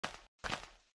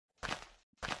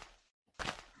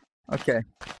Okay,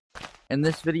 in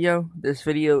this video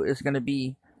is going to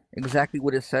be exactly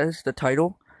what it says, the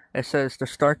title. It says the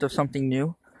start of something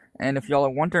new, and if y'all are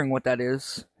wondering what that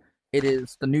is, it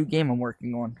is the new game I'm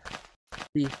working on.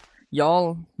 See,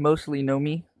 y'all mostly know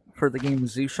me for the game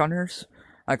Zoo Shunners.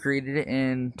 I created it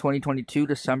in 2022,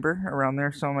 December, around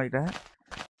there, something like that.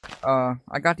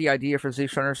 I got the idea for Zoo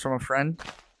Shunners from a friend.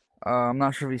 I'm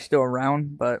not sure if he's still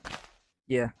around, but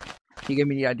yeah, he gave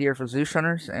me the idea for Zoo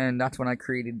Shunners, and that's when I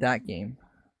created that game.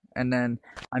 And then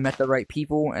I met the right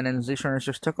people, and then Zoo Shunners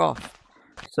just took off.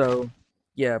 So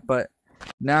yeah, but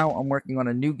now I'm working on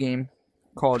a new game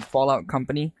called Fallout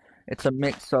Company. It's a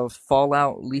mix of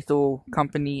Fallout, Lethal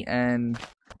Company, and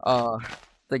uh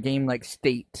the game like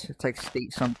State. It's like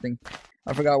State something.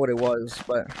 I forgot what it was,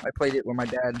 but I played it with my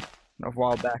dad a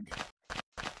while back.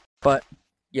 But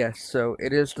yes, so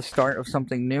it is the start of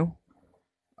something new.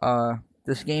 Uh,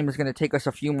 this game is going to take us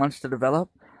a few months to develop.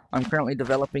 I'm currently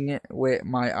developing it with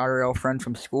my IRL friend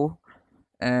from school,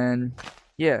 and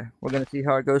yeah, we're going to see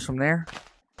how it goes from there.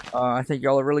 I think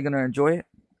y'all are really going to enjoy it.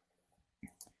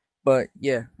 But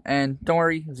yeah, and don't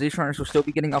worry, ZShrunners will still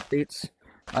be getting updates.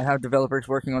 I have developers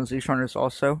working on ZShrunners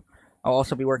also. I'll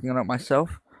also be working on it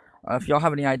myself. If y'all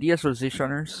have any ideas for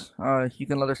ZShrunners, you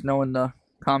can let us know in the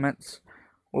comments.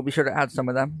 We'll be sure to add some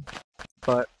of them.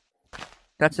 But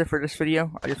that's it for this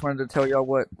video. I just wanted to tell y'all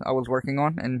what I was working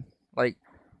on and like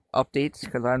updates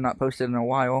because I've not posted in a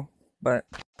while. But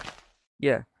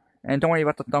yeah, and don't worry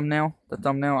about the thumbnail. The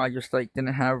thumbnail I just like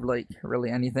didn't have like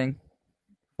really anything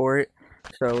for it,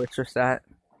 so it's just that.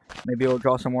 Maybe it'll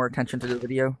draw some more attention to the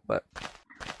video. But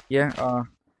yeah,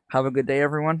 have a good day,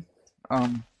 everyone.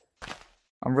 Um,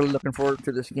 I'm really looking forward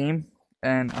to this game,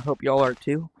 and I hope y'all are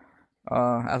too.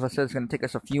 As I said, it's gonna take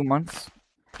us a few months,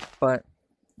 but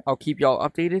I'll keep y'all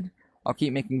updated. I'll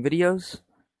keep making videos,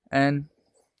 and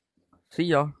see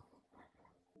y'all.